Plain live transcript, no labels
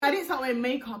I didn't start wearing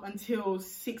makeup until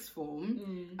sixth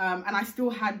form, and I still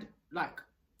had like,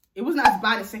 it wasn't as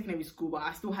bad as secondary school, but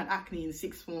I still had acne in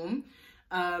sixth form.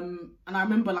 And I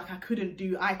remember like I couldn't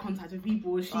do eye contact with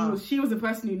people. She was the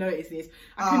person who noticed this.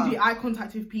 I couldn't do eye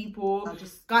contact with people.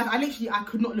 Guys, I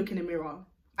could not look in the mirror.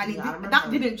 And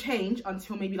that didn't change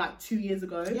until maybe like 2 years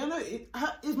ago. Yeah, no,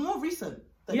 it's more recent.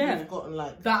 You've gotten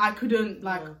like that. I couldn't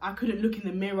look in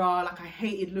the mirror. Like I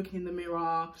hated looking in the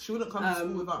mirror. She wouldn't come to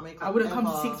school without makeup. I wouldn't come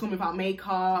to sixth form without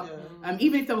makeup.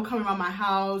 Even if they were coming around my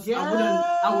house,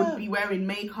 I would be wearing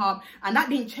makeup, and that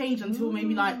didn't change until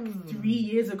maybe like 3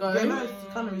 years ago. Yeah, no,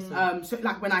 it's kind of recent. So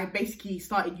like when I basically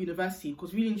started university,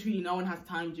 because really and truly no one has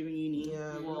time during uni.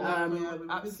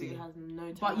 Absolutely has no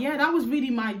time. But yeah, that was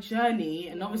really my journey,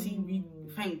 and obviously we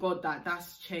thank God that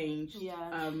that's changed.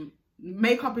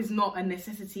 Makeup is not a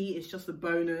necessity, it's just a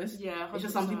bonus. Yeah, 100%. It's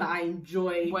just something that I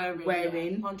enjoy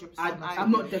wearing. 100%.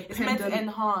 I'm not dependent. It's meant to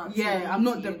enhance. I'm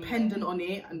not dependent on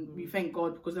it, and we thank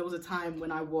God, because there was a time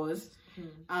when I was.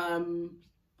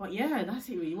 But yeah, that's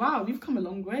it really. Wow, we've come a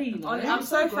long way, you know. I'm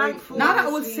so thankful. Now that I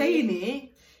was saying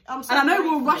it, and I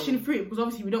know we're rushing through it, because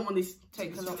obviously we don't want this to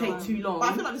take too long. But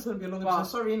I feel like this is going to be a long episode.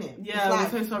 Sorry, innit? Yeah, we're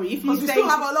so sorry. If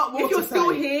you're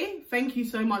still here, thank you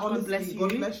so much. Honestly, God bless you.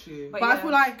 God bless you. But I feel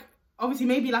like, obviously,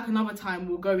 maybe like another time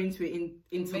we'll go into it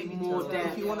into maybe more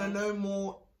depth. If you want to know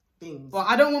more things. But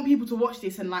I don't want people to watch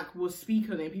this and like we'll speak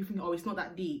on it. People think, oh, it's not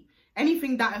that deep.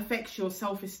 Anything that affects your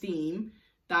self-esteem,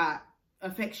 that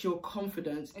affects your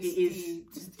confidence, it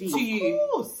is deep. To you. Of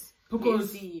course.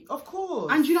 Because, of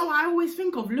course. And you know what I always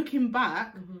think of, looking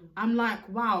back, I'm like,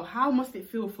 wow, how must it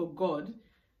feel for God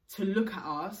to look at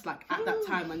us like at that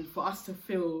time, and for us to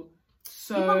feel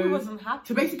so, he probably wasn't happy.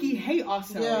 To basically hate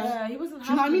ourselves. Yeah, he wasn't happy.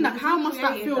 Do you know what I mean? Like, how must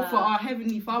that feel for our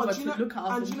Heavenly Father to look at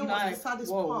us and you know what's like, the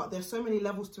saddest part? There's so many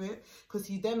levels to it, because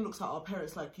he then looks at our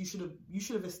parents like, you should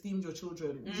have esteemed your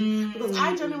children. Because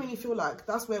I genuinely feel like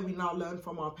that's where we now learn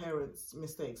from our parents'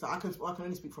 mistakes. Like, I can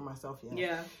only speak for myself here.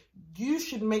 Yeah. You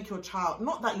should make your child,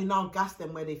 not that you now gas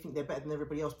them where they think they're better than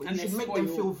everybody else, but you should make them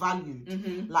feel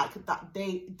valued. Like that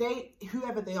they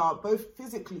whoever they are, both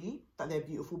physically, that they're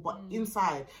beautiful, but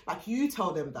inside, like, you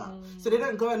tell them that, so they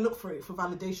don't go and look for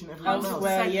validation everywhere else.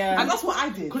 And that's what I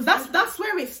did, because that's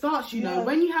where it starts. You know,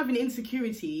 when you have an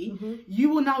insecurity, you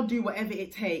will now do whatever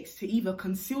it takes to either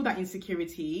conceal that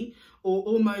insecurity or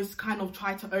almost kind of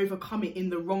try to overcome it in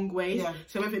the wrong ways.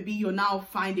 So whether it be you're now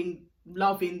finding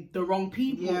love in the wrong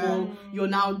people, or you're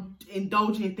now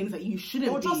indulging in things that you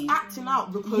shouldn't be, or just acting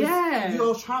out because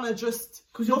you're trying to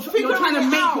you're trying to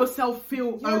make yourself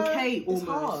feel okay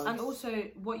almost. And also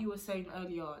what you were saying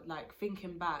earlier, like,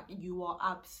 thinking back, you are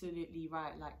absolutely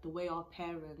right. Like, the way our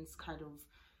parents kind of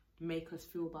make us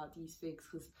feel about these things,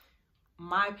 because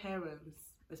my parents,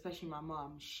 especially my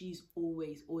mum, she's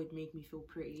always made me feel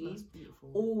pretty. That's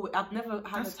beautiful. I've never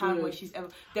had a time where she's ever.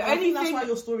 The only thing, that's why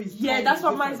your story is that's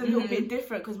why mine's a little bit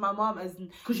different, because my mum has,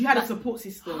 because you had a support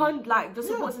system. Like, the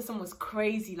support system was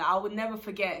crazy. Like, I would never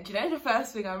forget. Do you know the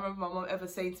first thing I remember my mum ever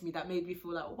saying to me that made me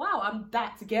feel like, wow, I'm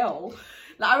that girl?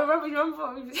 Like, I remember.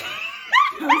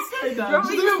 I'm so done.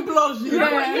 She's even blush.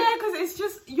 Yeah, because it's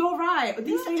just, you're right.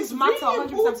 These things matter. Really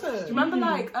 100%. important. Do you remember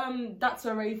like That's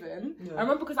a Raven? I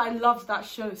remember because I loved that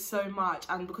show so much,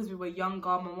 and because we were younger,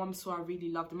 my mum saw I really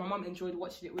loved it. My mum enjoyed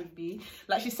watching it with me.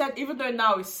 Like, she said, even though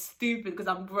now it's stupid because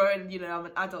I'm grown, you know, I'm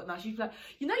an adult now, she's like,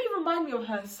 you know, you remind me of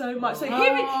her so much. So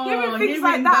hearing things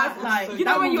like that, like, you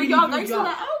know, when you're young, I used to be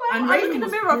like, oh wow, I look in the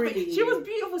mirror. She was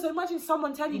beautiful. So imagine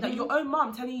someone telling you, like, your own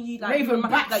mum telling you, like,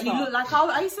 that you look like,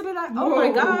 I used to be like, oh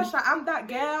my gosh, like, I'm that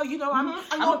girl, you know, I'm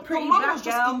a pretty black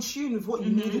girl. Just in tune with what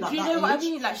you needed at that age. Do you know what I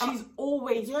mean? Like, she's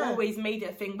always made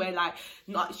it a thing where, like,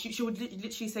 she would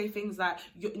literally say things like,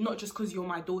 not just because you're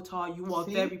my daughter, you are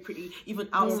very pretty, even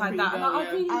outside that. And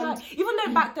I really like, even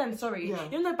though back then,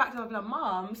 even though back then I'd be like,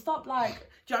 Mom, stop, like,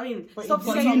 do you know what I mean? But stop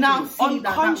saying, you now see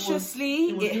unconsciously,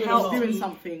 it helped doing me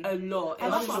something a lot.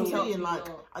 And that's what I'm saying, like,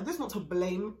 this is not to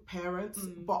blame parents,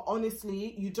 but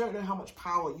honestly, you don't know how much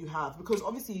power you have, because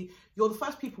obviously you're the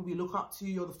first people we look up to,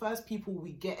 you're the first people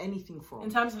we get anything from. In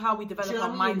terms of how we develop our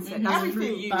mindset, that's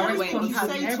everything you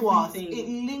say to us, it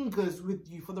lingers with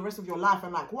you for the rest of your life.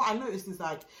 And like, what I noticed is,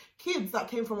 like, kids that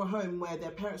came from a home where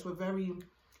their parents were very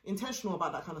intentional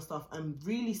about that kind of stuff and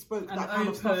really spoke that kind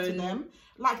of stuff to them,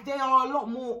 like, they are a lot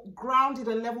more grounded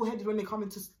and level-headed when they come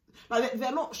into, like,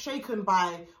 they're not shaken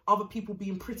by other people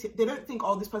being pretty. They don't think,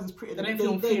 oh, this person's pretty. They don't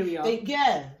feel inferior.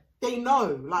 They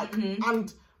know, like,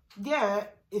 and yeah,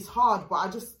 it's hard, but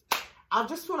I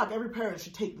just feel like every parent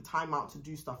should take the time out to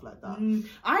do stuff like that.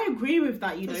 I agree with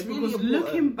that, you know, it's because really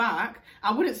looking back,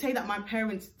 I wouldn't say that my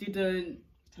parents didn't,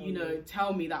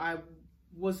 tell me that I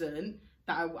wasn't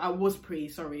that I was pretty,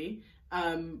 sorry.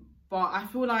 But I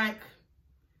feel like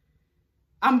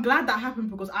I'm glad that happened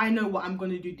because I know what I'm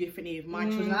going to do differently with my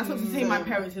children. That's not to say my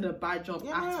parents did a bad job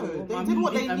at all. They did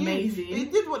what they knew. Amazing. They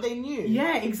did what they knew.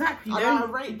 Yeah, exactly. I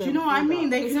rate them. Do you know what I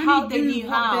mean? They can only do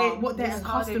what they're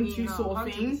accustomed to, sort of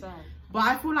 100%. Thing. But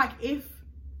I feel like if,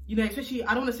 you know, especially,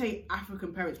 I don't want to say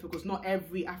African parents because not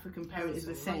every African parent is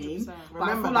the same. But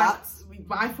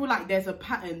I feel like there's a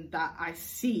pattern that I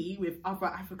see with other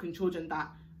African children that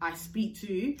I speak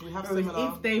to.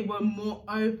 If they were more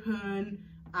open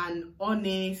and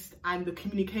honest, and the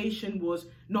communication was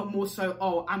not more so,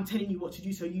 oh, I'm telling you what to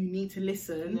do, so you need to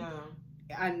listen.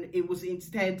 And it was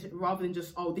instead, rather than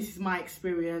just, oh, this is my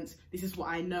experience, this is what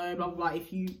I know, blah blah.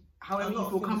 If you, however you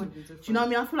feel comfortable, do you know what I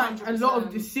mean? I feel like 100%. A lot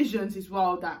of decisions as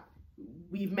well that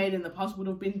we've made in the past would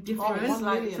have been different.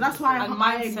 So that's why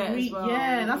I agree. Well.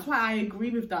 Yeah, that's why I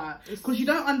agree with that, because you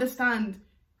don't understand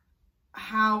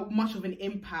how much of an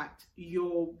impact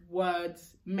your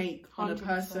words make on a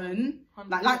person.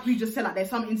 100%. Like we just said, like there's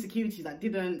some insecurities that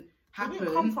didn't happen,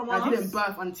 that didn't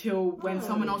birth until when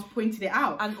someone else pointed it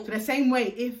out. And so the same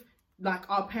way, if like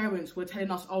our parents were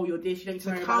telling us, oh, you're this, you don't need to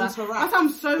worry about that. That's why I'm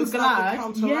so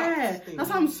glad. Yeah, that's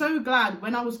why I'm so glad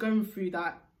when I was going through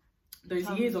those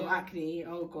years of acne.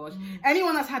 Oh gosh,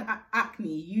 anyone that's had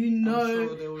acne, you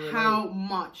know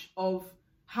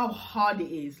how hard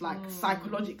it is, like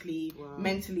psychologically,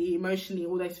 mentally, emotionally,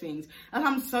 all those things. And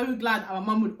I'm so glad my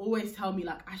mum would always tell me,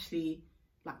 like, Ashley,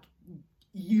 like,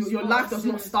 your life does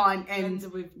not start and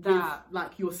end with that,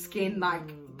 like your skin, like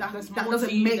that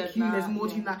doesn't make you. There's more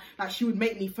to you. Like she would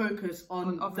make me focus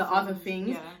on the other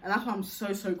things, and that's what I'm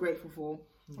so grateful for.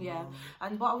 Yeah,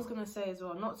 and what I was gonna say as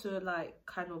well, not to like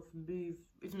kind of move,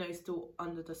 even though it's still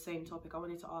under the same topic, I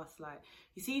wanted to ask, like,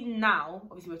 you see now,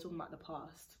 obviously we're talking about the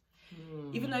past.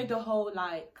 Even though the whole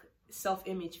like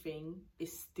self-image thing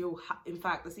is still in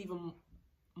fact it's even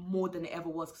more than it ever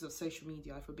was because of social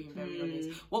media, if we're being very honest.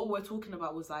 What we're talking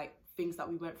about was like things that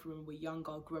we went through when we were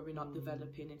younger, growing up,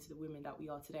 developing into the women that we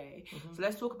are today. So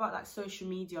let's talk about like social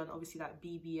media and obviously like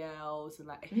BBLs and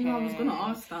like hair, I was gonna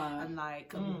ask that, and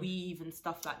like weave and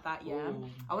stuff like that.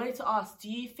 I wanted to ask,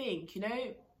 do you think, you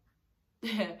know,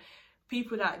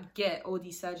 people that get all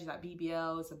these surgeries like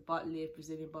BBLs and butt lift,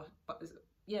 Brazilian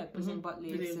butt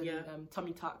lifts and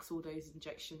tummy tucks, all those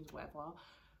injections, whatever.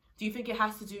 Do you think it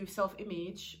has to do with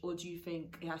self-image, or do you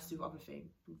think it has to do with other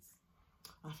things?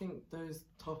 I think those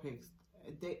topics,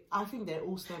 they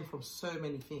all stem from so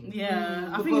many things.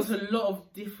 Yeah, I think it's a lot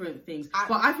of different things.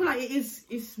 But I feel like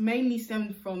it's mainly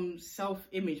stemmed from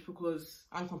self-image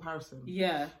and comparison.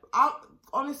 Yeah.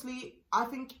 Honestly, I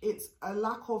think it's a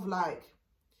lack of like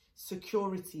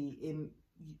security in.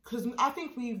 Because I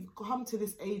think we've come to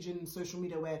this age in social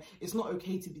media where it's not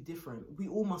okay to be different. We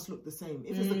all must look the same.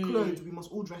 If it's the clothes, we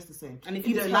must all dress the same. And if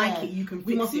you don't like it, you can fix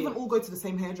it. We must even all go to the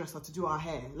same hairdresser to do our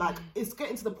hair. Like, it's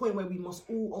getting to the point where we must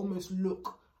all almost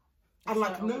look. And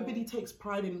like nobody takes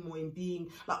pride anymore in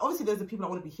being like, obviously there's the people that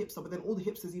want to be hipster, but then all the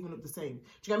hipsters even look the same.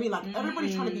 Do you know what I mean? Like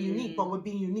everybody's trying to be unique, but we're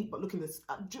being unique but looking the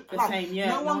same. Yeah,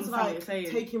 no one's like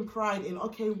taking pride in,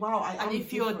 okay, wow, and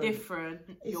if you're different,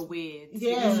 you're weird.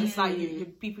 Yeah, it's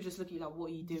like people just look at you like,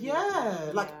 what are you doing? Yeah,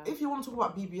 like if you want to talk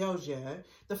about BBLs,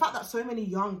 the fact that so many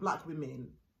young black women,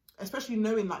 especially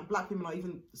knowing like black women are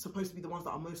even supposed to be the ones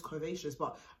that are most curvaceous,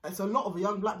 but it's a lot of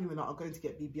young black women that are going to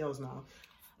get BBLs now.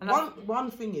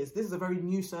 One thing is, this is a very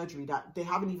new surgery that they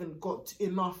haven't even got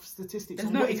enough statistics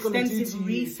on what it's going to do to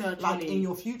you, like in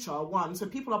your future. So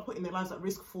people are putting their lives at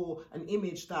risk for an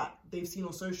image that they've seen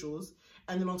on socials,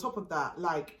 and then on top of that,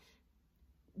 like,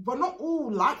 we're not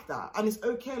all like that, and it's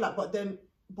okay. Like,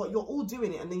 but you're all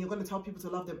doing it, and then you're going to tell people to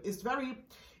love them. It's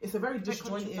a very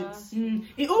disjointed.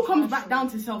 It all comes back down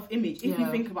to self-image. If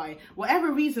you think about it,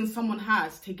 whatever reason someone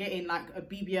has to get in like a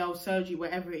BBL surgery,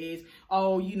 whatever it is,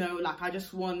 oh, you know, like I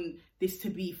just want this to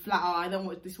be flatter. I don't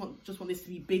want this one. Just want this to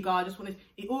be bigger. I just want this.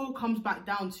 It all comes back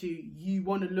down to you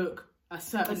want to look a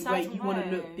certain way. You want to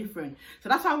look different. So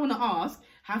that's why I want to ask: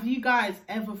 have you guys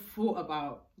ever thought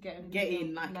about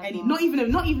getting like any, not even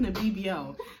a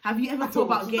BBL? Have you ever thought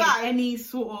about getting any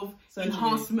sort of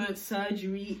enhancement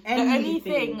surgery? Anything? The only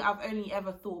thing I've only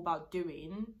ever thought about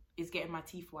doing is getting my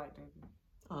teeth whitened.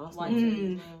 Oh, that's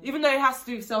nice. Even though it has to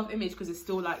do with self-image because it's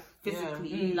still like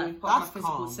physically like part of my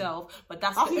physical self, but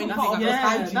that's the only thing I've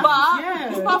ever done.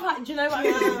 But it's part of like, do you know what I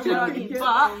mean? Do you know what I mean?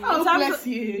 But bless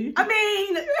you. I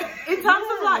mean,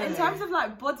 in terms of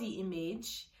like body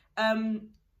image,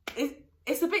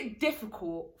 it's a bit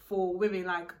difficult for women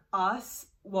like us.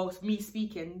 Well, me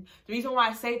speaking. The reason why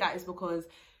I say that is because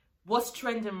what's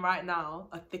trending right now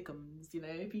are thickums, you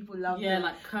know, people love them.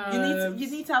 Like curves. You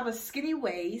need to have a skinny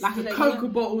waist, like a Coca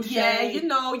bottle shape. Yeah, you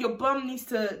know, your bum needs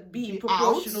to be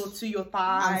proportional to your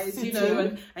thighs, you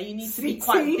know, and you need to be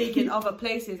quite big in other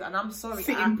places. And I'm sorry,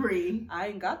 I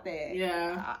ain't got that.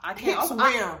 Yeah, I can't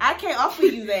offer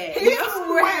you that.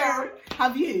 Where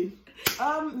have you?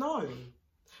 No.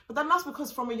 But then that's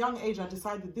because from a young age I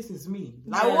decided this is me.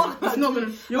 Like, it's not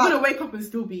gonna. You're gonna wake up and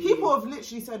still be. People have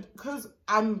literally said, because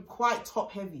I'm quite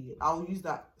top heavy. I'll use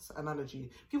that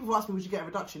analogy. People have asked me, would you get a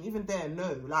reduction? Even there,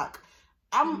 no. Like,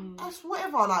 that's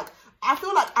whatever. Like, I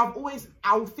feel like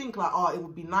I would think like, oh, it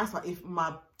would be nice like if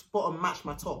my bottom matched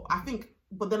my top. I think,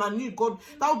 but then I knew God,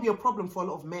 that would be a problem for a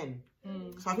lot of men.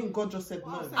 So I think God just said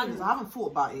no. I haven't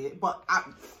thought about it, but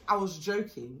I was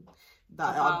joking.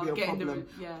 That would be a problem.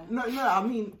 No, I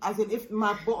mean, as in, if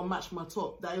my bottom matched my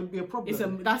top, that would be a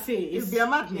problem. That's it. It'd be a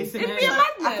madness. It'd be a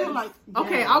madness. I feel like,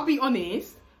 okay, I'll be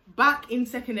honest. Back in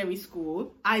secondary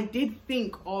school, I did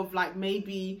think of like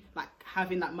maybe like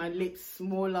having like my lips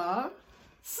smaller.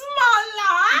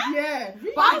 Yeah,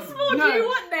 but how small do you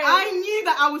want them? I knew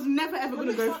that I was never ever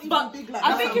gonna go. But big like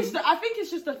I think it's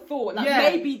just a thought. Like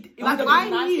maybe it like would I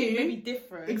nice, knew maybe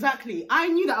different. Exactly. I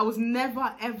knew that I was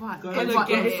never ever in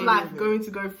this life going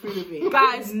to go through with it,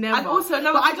 guys. Never. And also,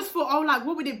 but I just thought, oh, like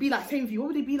what would it be like? Same for you. What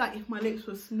would it be like if my lips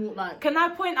were small? Like, can I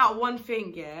point out one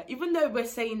thing? Yeah, even though we're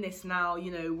saying this now, you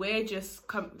know, we're just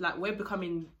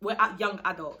we're young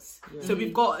adults. Yeah. So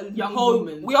we've got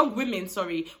young women.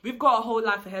 Sorry, we've got a whole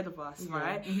life ahead of us.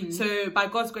 Right, so by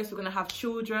God's grace we're gonna have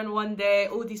children one day.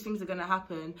 All these things are gonna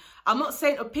happen. I'm not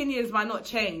saying opinions might not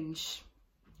change,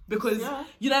 because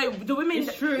you know the women.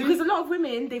 It's true. Because a lot of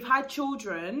women, they've had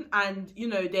children and you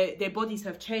know their bodies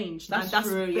have changed. That's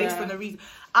true, based on a reason.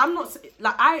 I'm not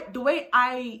like the way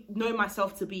I know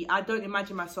myself to be, I don't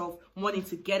imagine myself wanting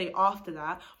to get it after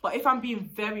that. But if I'm being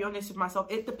very honest with myself,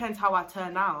 it depends how I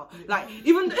turn out. Like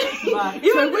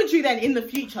so would you then in the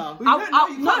future?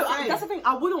 That's the thing.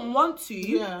 I wouldn't want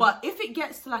to, but if it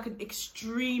gets to like an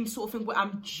extreme sort of thing where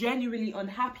I'm genuinely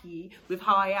unhappy with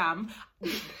how I am,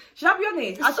 should I be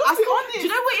honest? Honest. Do you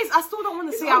know what it is? I still don't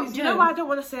want to say. Do you know why I don't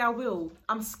want to say I will?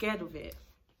 I'm scared of it.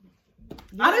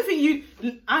 Yeah. I don't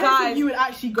think you would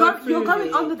actually go through. You're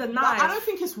going under the knife. I don't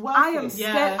think it's worth it. I am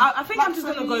scared. I think I'm just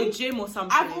going to go gym or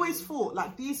something. I've always thought,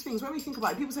 like, these things, when we think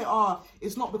about it, people say,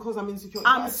 it's not because I'm insecure.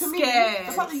 I'm scared. Me,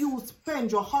 the fact that you will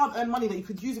spend your hard-earned money that you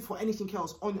could use it for anything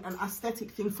else on an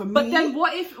aesthetic thing for me. But then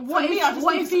what if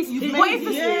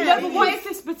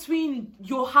it's between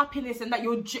your happiness and that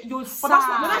you're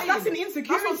sad? That's an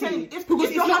insecurity.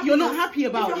 Because you're not happy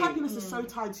about it. If your happiness is so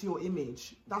tied to your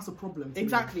image, that's a problem.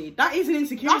 Exactly. That is an insecurity.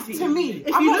 That's to me.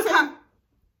 If you look at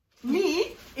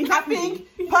me, I think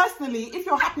personally, if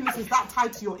your happiness is that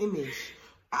tied to your image,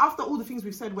 after all the things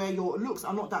we've said where your looks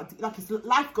are not that, like,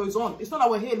 life goes on. It's not like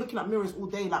we're here looking at mirrors all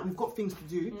day, like we've got things to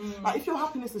do. Like, if your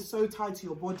happiness is so tied to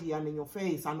your body and in your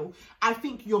face, and all, I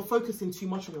think you're focusing too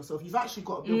much on yourself. You've actually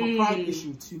got a bit of a pride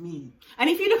issue to me. And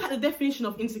if you look at the definition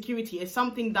of insecurity, it's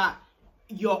something that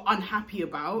you're unhappy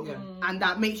about and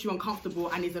that makes you uncomfortable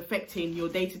and is affecting your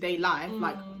day-to-day life,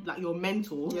 like your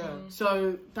mental.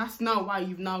 So that's now why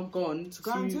you've now gone to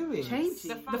change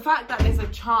it. The fact that there's a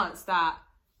chance that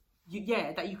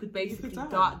you could basically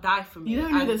die from it. You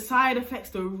don't know the side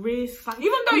effects, the risks. Like,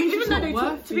 even though they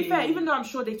talk, to be fair, even though I'm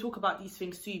sure they talk about these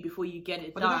things to you before you get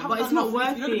it done, but it's not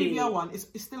worth it. You know, the BBL one, it's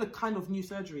still a kind of new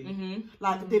surgery.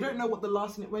 Like, they don't know what the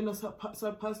lasting, when a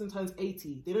person turns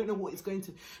 80, they don't know what it's going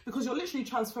to, because you're literally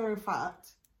transferring fat,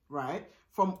 right,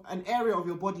 from an area of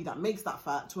your body that makes that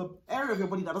fat to an area of your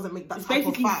body that doesn't make that type of fat. It's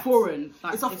basically foreign.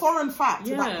 Like, it's a foreign fat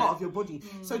to that part of your body.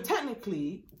 So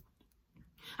technically.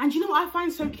 And you know what I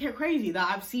find so crazy that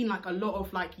I've seen like a lot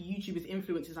of like YouTubers,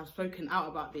 influencers have spoken out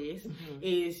about this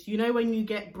is, you know, when you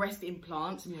get breast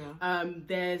implants,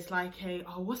 there's like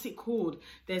what's it called?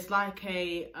 There's like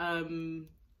a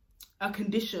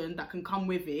condition that can come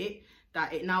with it,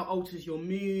 that it now alters your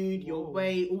mood, your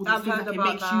weight, all these things, like it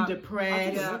makes you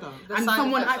depressed. And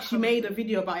someone actually made a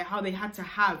video about it, how they had to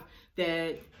have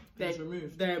their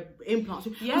implants.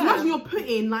 Yeah. Imagine you're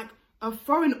putting like a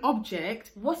foreign object.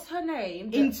 What's her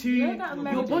name? Into your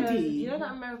body. You know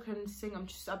that American singer?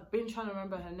 I've been trying to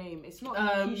remember her name. It's not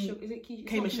Keisha. Is it Keisha?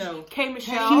 K Michelle. K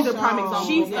Michelle. She's a prime example.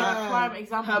 She's a prime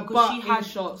example. Her because she had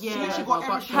shots. Yeah. She got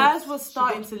every hers was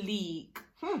starting to leak.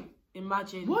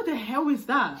 Imagine. What the hell is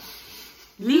that?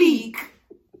 Leak?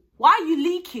 Why are you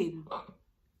leaking?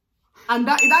 And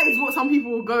that is what some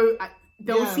people will go.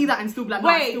 They'll see that and still be like,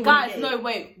 wait, guys, no,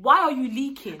 wait. Why are you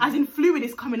leaking? As in, fluid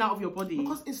is coming out of your body.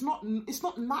 Because it's not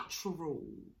natural.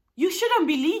 You shouldn't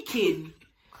be leaking.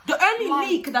 The only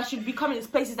leak that should be coming is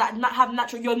places that have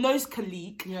natural. Your nose can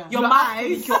leak. Yeah. Your mouth can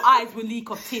leak. Your eyes will leak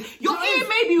of teeth. Your ear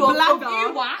maybe will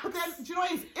earwax. But then, do you know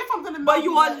what it is? If I'm going to But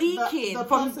you are leaking the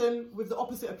person with the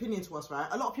opposite opinion to us, right?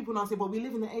 A lot of people now say, well, we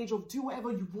live in the age of do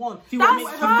whatever you want.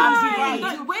 That's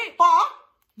right. But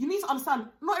you need to understand,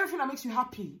 not everything that makes you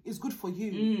happy is good for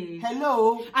you.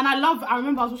 Hello. And I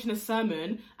remember I was watching a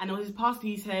sermon, and there was this pastor,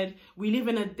 he said, we live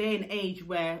in a day and age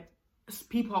where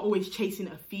people are always chasing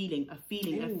a feeling.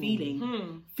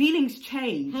 Feelings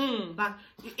change. Like,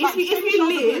 if you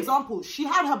live... For example, she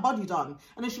had her body done,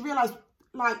 and then she realised,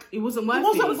 like, it wasn't worth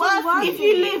it. If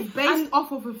you live based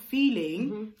off of a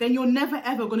feeling, then you're never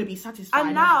ever going to be satisfied.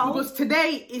 And now, because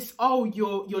today is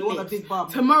your lips. A big bum.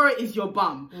 Tomorrow is your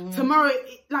bum. Tomorrow,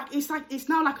 it's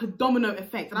now like a domino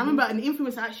effect. And I remember an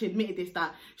influencer actually admitted this,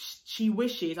 that she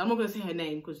wishes. I'm not going to say her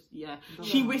name because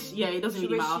it doesn't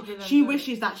really matter. She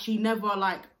wishes that she never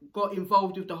like got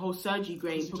involved with the whole surgery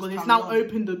game, because it's now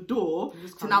opened the door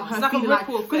to now her feeling like.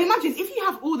 Because imagine if you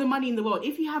have all the money in the world,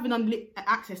 if you have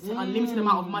access to unlimited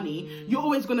amount of money, you're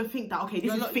always gonna think that, okay,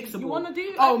 this is fixable. You wanna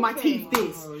do my teeth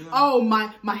this.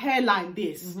 My hairline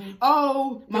this.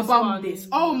 My bum this.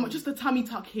 Just the tummy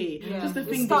tuck here. Just the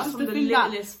thing this. Just the thing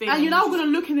that. And you're now gonna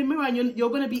look in the mirror and you're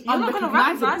gonna be not gonna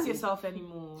recognize yourself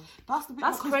anymore.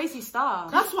 That's crazy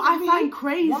stuff. That's what I find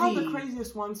crazy. One of the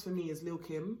craziest ones for me is Lil'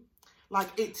 Kim. Like,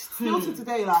 it's still to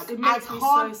today, like, it makes me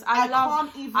so...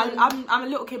 I'm a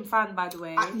Lil' Kim fan, by the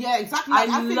way. Yeah, exactly. Like,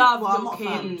 I love Lil'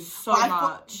 Kim so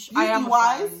much.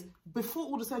 Beauty-wise, before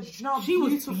all the surgery, do you know how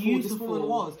beautiful this beautiful woman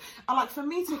was? And, like, for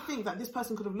me to think that this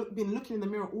person could have been looking in the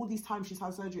mirror all these times she's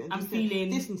had surgery and feeling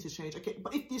this needs to change. Okay,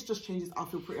 but if this just changes, I'll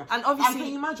feel prettier. And obviously... can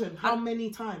you imagine how many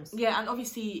times? Yeah, and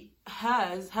obviously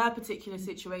her particular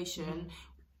situation...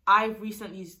 I've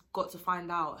recently got to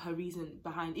find out her reason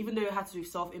behind, even though it had to do with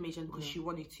self-image and because she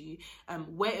wanted to,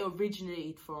 where it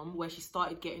originated from, where she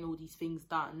started getting all these things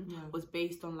done, was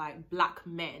based on like black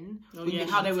men.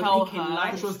 How they were picking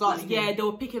lighter skin. Yeah, they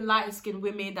were picking lighter skinned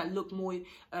women that look more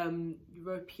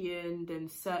European than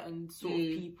certain sort of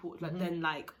people, like then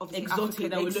like obviously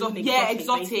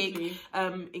exotic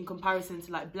in comparison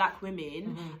to like black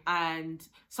women, and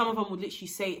some of them would literally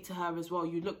say it to her as well.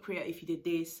 You look prettier if you did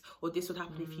this, or this would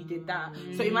happen if you did that.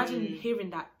 So imagine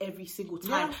hearing that every single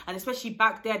time, and especially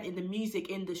back then in the music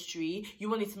industry, you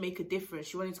wanted to make a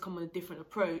difference. You wanted to come with a different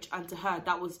approach, and to her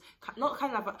that was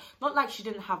not like she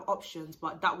didn't have options,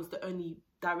 but that was the only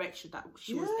direction that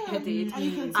she was headed. And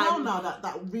you can tell now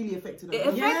that really affected her. It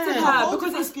affected her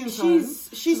because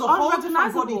she's a whole different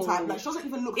unrecognizable. body type. Like, she doesn't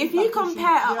even look. If you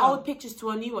compare her old pictures to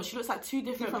her new one, she looks like two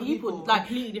different people. Like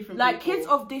completely different. Like kids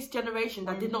of this generation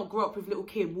that did not grow up with Lil'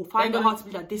 Kim will find it hard to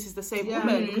be like, this is the same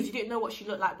woman, because you didn't know what she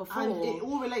looked like before. And it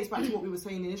all relates back to what we were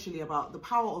saying initially about the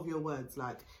power of your words.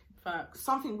 Like, facts.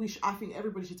 Something I think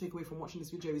everybody should take away from watching this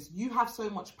video is you have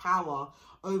so much power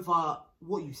over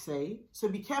what you say. So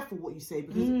be careful what you say,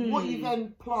 because what you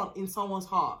then plant in someone's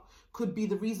heart could be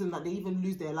the reason that they even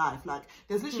lose their life. Like,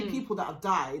 there's literally people that have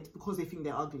died because they think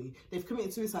they're ugly. They've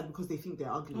committed suicide because they think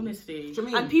they're ugly. Honestly. Do you know what I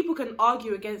mean? And people can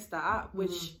argue against that,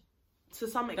 which to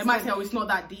some extent... They might say, oh, it's not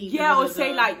that deep. Yeah, or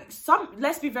say like,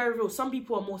 let's be very real, some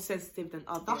people are more sensitive than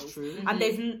others. That's true.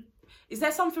 And is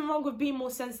there something wrong with being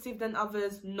more sensitive than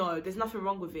others? No, there's nothing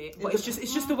wrong with it. But it's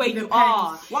just the way you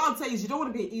are. What I'd say is you don't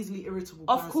want to be an easily irritable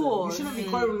person. Of course. You shouldn't be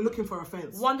going looking for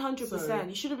offence. 100%.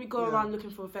 You shouldn't be going around looking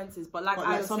for offences. But like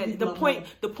I said, the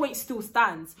point still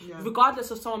stands. Yeah.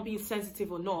 Regardless of someone being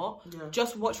sensitive or not,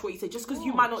 just watch what you say. Just because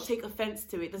you might not take offence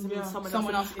to it doesn't mean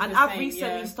someone else. And I've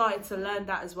recently started to learn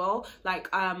that as well.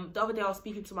 Like the other day I was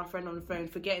speaking to my friend on the phone,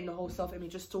 forgetting the whole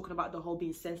self-image, just talking about the whole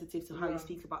being sensitive to how you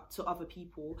speak about to other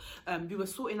people. We were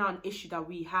sorting out an issue that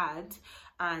we had,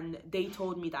 and they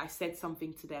told me that I said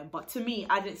something to them, but to me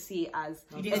I didn't see it as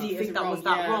anything that was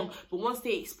that wrong. But once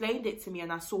they explained it to me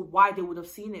and I saw why they would have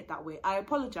seen it that way, I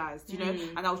apologized, you know,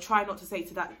 and I'll try not to say it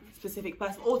to that specific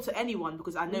person or to anyone,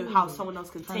 because I know how someone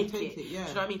else can take it. Do you know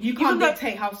what I mean? You can't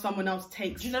dictate how someone else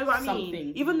takes. Do you know what I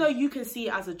mean? Even though you can see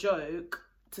it as a joke,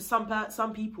 to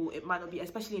some people it might not be,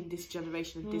 especially in this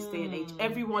generation, in this day and age.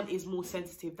 Everyone is more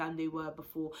sensitive than they were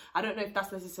before. I don't know if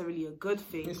that's necessarily a good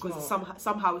thing, because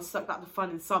somehow it's sucked out the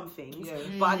fun in some things,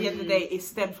 but at the end of the day it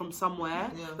stemmed from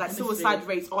somewhere. Like suicide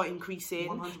rates are increasing.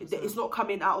 100%. It's not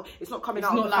coming out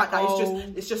of the fact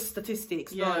that it's just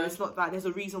statistics. No, it's not that. There's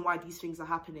a reason why these things are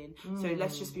happening. So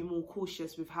let's just be more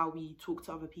cautious with how we talk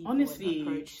to other people. Honestly, and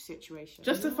approach situations.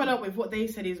 Just to follow up with what they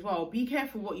said as well, be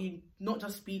careful what you not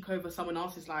just speak over someone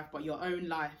else's life, but your own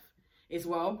life. as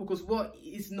well, because what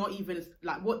is not even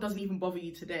like what doesn't even bother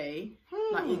you today,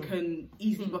 like it can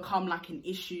easily become like an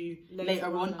issue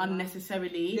later on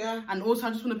unnecessarily. And also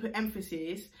I just want to put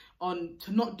emphasis on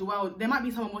to not dwell. There might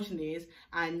be someone watching this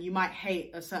and you might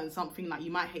hate a certain something, like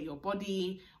you might hate your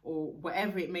body or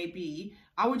whatever it may be.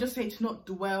 I would just say to not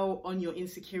dwell on your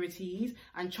insecurities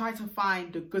and try to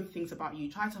find the good things about you.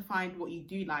 Try to find what you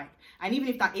do like. And even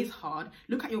if that is hard,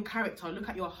 look at your character, look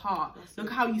at your heart,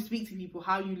 look at how you speak to people,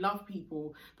 how you love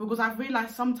people. Because I've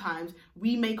realised sometimes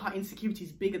we make our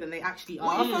insecurities bigger than they actually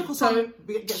are. So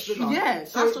gets bigger. Yeah,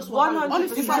 so that's just what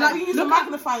honestly, like we use a look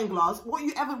magnifying glass,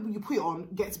 whatever you put it on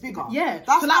gets bigger. Yeah,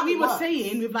 that's so like we were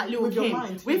saying with like Little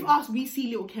Kim, with us we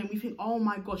see Little Kim, we think, oh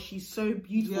my gosh, she's so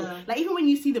beautiful. Like even when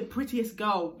you see the prettiest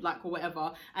girl, like or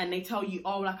whatever, and they tell you,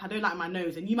 oh, like I don't like my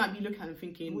nose, and you might be looking at them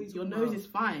thinking your nose is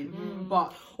fine,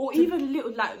 but or even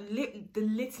little the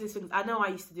littlest things. I know I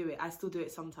used to do it, I still do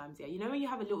it sometimes. Yeah, you know when you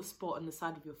have a little spot on the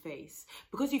side of your face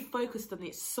because you focused on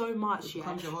it so much.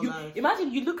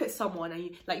 Imagine you look at someone and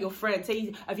you, like your friend,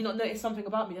 say, have you not noticed something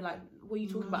about me? They're like, what are you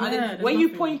talking about? And when you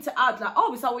point it out, like,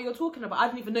 oh, is that what you're talking about? I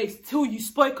didn't even notice till you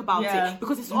spoke about it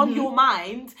because it's on your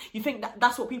mind. You think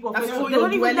that's what people are focusing on. They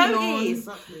don't even notice.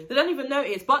 They don't even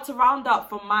notice. But to round up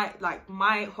from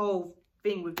my whole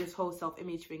thing with this whole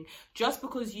self-image thing, just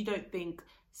because you don't think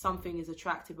something is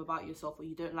attractive about yourself or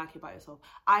you don't like it about yourself,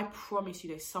 I promise you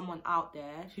there's someone out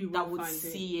there that would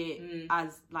see it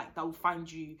as like, that will find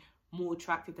you more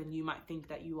attractive than you might think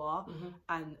that you are.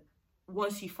 And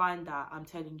once you find that, I'm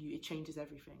telling you, it changes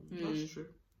everything. That's true.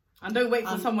 And don't wait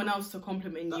for someone else to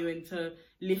compliment you and to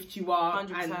lift you up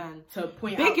 100%. And to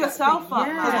point out. Big yourself up.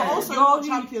 Yeah. Also, not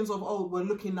champions of, we're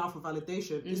looking now for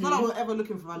validation. It's not that we're ever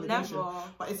looking for validation. Never.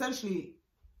 But essentially,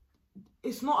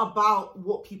 it's not about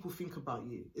what people think about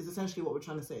you, is essentially what we're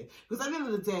trying to say. Because at the end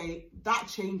of the day, that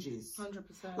changes.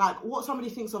 100%. Like, what somebody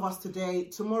thinks of us today,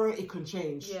 tomorrow it can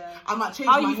change. Yeah. I might change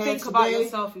how my you hair think today. about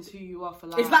yourself is who you are for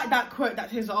life. It's like that quote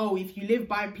that says, oh, if you live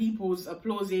by people's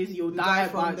applauses, you'll die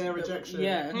from their rejection.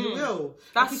 Yeah. You will.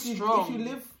 That's strong.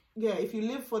 If you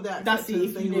live for their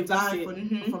acceptance, then you'll die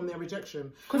from their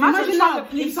rejection. Because imagine now,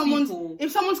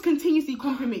 if someone's continuously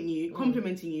complimenting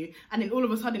you, and then all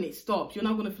of a sudden it stops, you're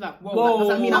not going to feel like, whoa, does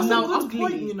that mean I'm now ugly?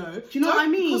 Point, you know? Do you know what I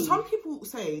mean? Because some people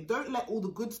say, don't let all the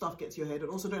good stuff get to your head, and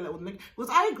also don't let all the negative. Because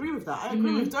I agree with that. I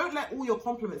agree with don't let all your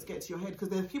compliments get to your head, because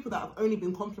there's people that have only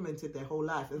been complimented their whole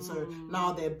life, and so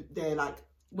now they're like,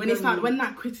 when it's like when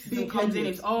that criticism comes in,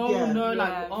 it's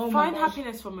find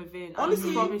happiness from within. Honestly,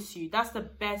 I promise you, that's the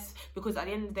best, because at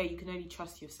the end of the day, you can only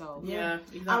trust yourself. Yeah,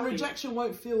 exactly. And rejection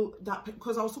won't feel that,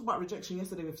 because I was talking about rejection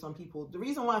yesterday with some people. The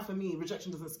reason why for me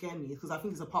rejection doesn't scare me is because I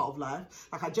think it's a part of life.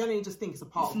 Like I genuinely just think it's a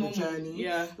part of the journey.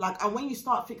 Yeah. Like, and when you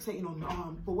start fixating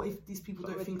on, but what if these people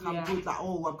don't think I'm good? Like,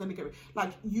 I'm gonna get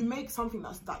like, you make something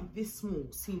that's like this small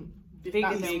seem big.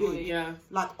 Yeah.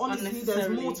 Like honestly, there's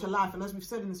more to life, and as we've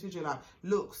said in this video, like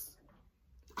looks.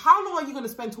 How long are you going to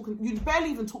spend talking? You barely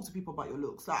even talk to people about your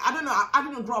looks. Like, I don't know. I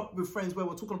didn't grow up with friends where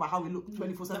we're talking about how we look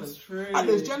 24/7. That's true. Like,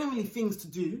 there's genuinely things to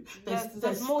do.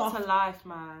 There's more to life,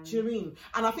 man. Do you know what I mean?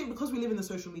 And I think because we live in the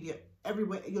social media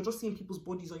everywhere, you're just seeing people's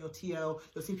bodies on your TL.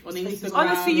 You're seeing people's faces.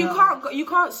 Honestly, you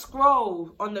can't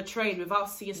scroll on the train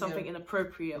without seeing something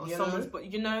inappropriate or someone's. But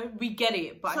we get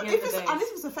it. But so if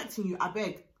it's affecting you, I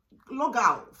beg. Log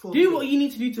out for do what you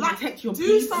need to do to protect your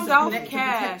peace,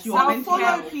 self-care,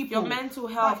 follow people. Your mental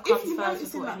health. Like, if you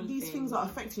notice that these things are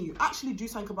affecting you, actually do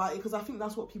something about it, because I think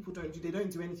that's what people don't do. They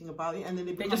don't do anything about it, and then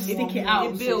they just stick it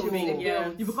out.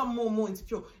 You become more and more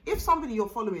insecure. If somebody you're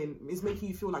following is making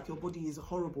you feel like your body is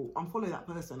horrible, unfollow that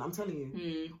person. I'm telling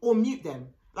you, or mute them.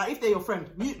 Like if they're your friend,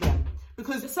 mute them.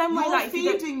 Because the same way, like,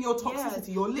 feeding your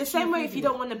toxicity, you're literally the same way. If you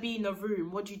don't want to be in a room,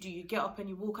 what do? You get up and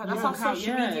you walk out. That's how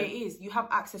social media is. You have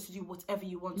access to do whatever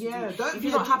you want to do. If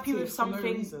you're not happy with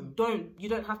something, you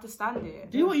don't have to stand it.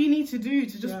 Do what you need to do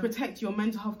to just protect your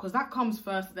mental health, because that comes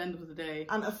first at the end of the day.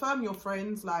 And affirm your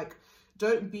friends. Like,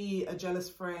 don't be a jealous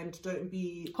friend. Don't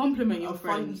be compliment your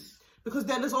friends. Because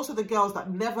then there's also the girls that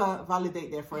never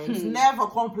validate their friends, never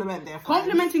compliment their friends.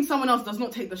 Complimenting someone else does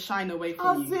not take the shine away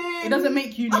from you. It doesn't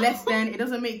make you less than. It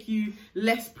doesn't make you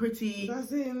less pretty.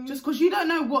 Just because you don't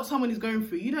know what someone is going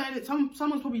through. You don't.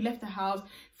 Someone's probably left the house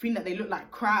feeling that they look like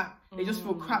crap. They just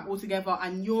feel crap altogether,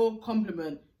 and your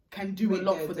compliment can do a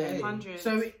lot for them. 100.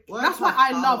 So that's why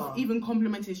I love even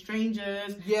complimenting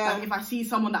strangers. Yeah. Like if I see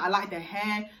someone that I like their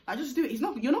hair, like just do it.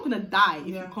 You're not gonna die if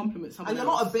you compliment someone. And you're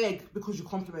not a beg because you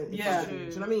compliment. Yeah. Do you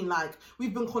know what I mean? Like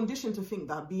we've been conditioned to think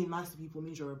that being nice to people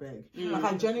means you're a beg. Like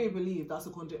I genuinely believe that's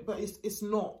a condition, but it's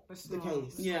not the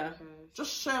case. Yeah.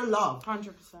 Just show love.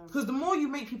 100%. Because the more you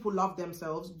make people love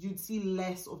themselves, you'd see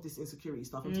less of this insecurity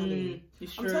stuff. I'm telling you.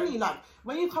 It's I'm true. telling you, like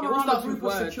when you come around a group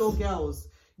of secure girls,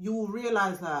 you will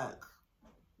realise that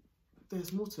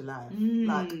there's more to life.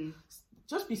 Like,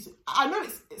 just be. I know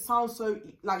it sounds so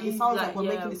like it sounds like we're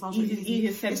making it sound so easy.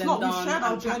 It's not. We've shared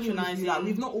our journey with you. Like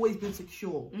we've not always been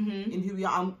secure in who we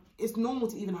are. It's normal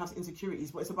to even have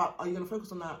insecurities, but it's about, are you going to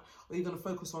focus on that, or are you going to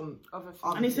focus on other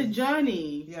things? And it's a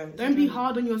journey. Yeah. Don't be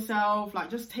hard on yourself.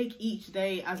 Like just take each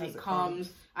day as it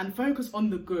comes and focus on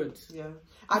the good. Yeah.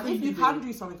 And if you can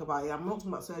do something about it, I'm not talking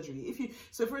about surgery.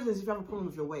 So for instance, if you have a problem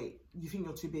with your weight, you think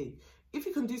you're too big. If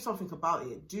you can do something about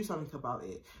it, do something about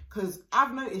it. Because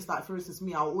I've noticed that, for instance,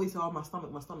 me, I'll always say, oh, my stomach,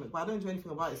 but I don't do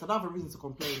anything about it, so I don't have a reason to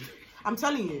complain. I'm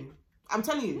telling you.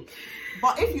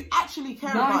 But if you actually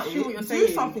care about it, do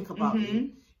something about it.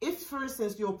 If, for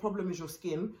instance, your problem is your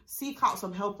skin, seek out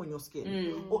some help on your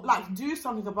skin. Or, like, do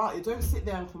something about it. Don't sit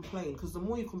there and complain, because the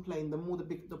more you complain, the more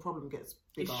the problem gets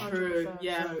bigger. It's true.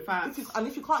 Yeah, so facts.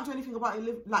 If you can't do anything about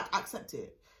it, accept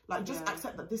it. Like, just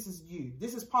accept that this is you.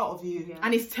 This is part of you. Yeah.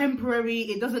 And it's temporary.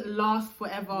 It doesn't last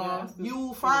forever. Yeah. You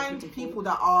will find people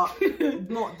that are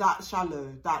not that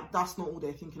shallow, that's not all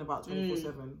they're thinking about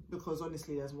 24/7. Because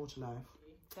honestly, there's more to life.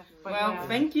 Definitely. Well,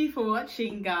 thank you for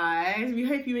watching, guys. We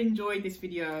hope you enjoyed this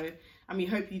video. And we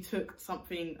hope you took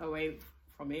something away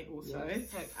from it also.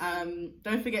 Yes.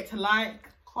 Don't forget to like,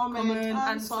 comment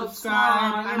and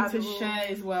subscribe. And to share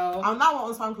as well. I'm now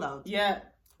on SoundCloud. Yeah.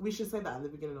 We should say that at the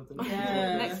beginning of the video.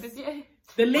 Next video.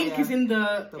 The link is in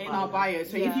our bio.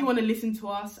 So if you want to listen to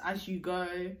us as you go,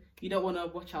 you don't want to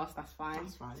watch us, that's fine.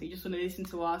 So you just want to listen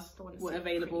to us, we're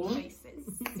available.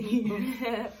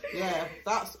 Yeah,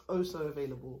 that's also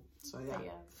available. So yeah.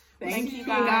 Thank you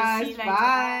guys.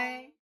 Bye.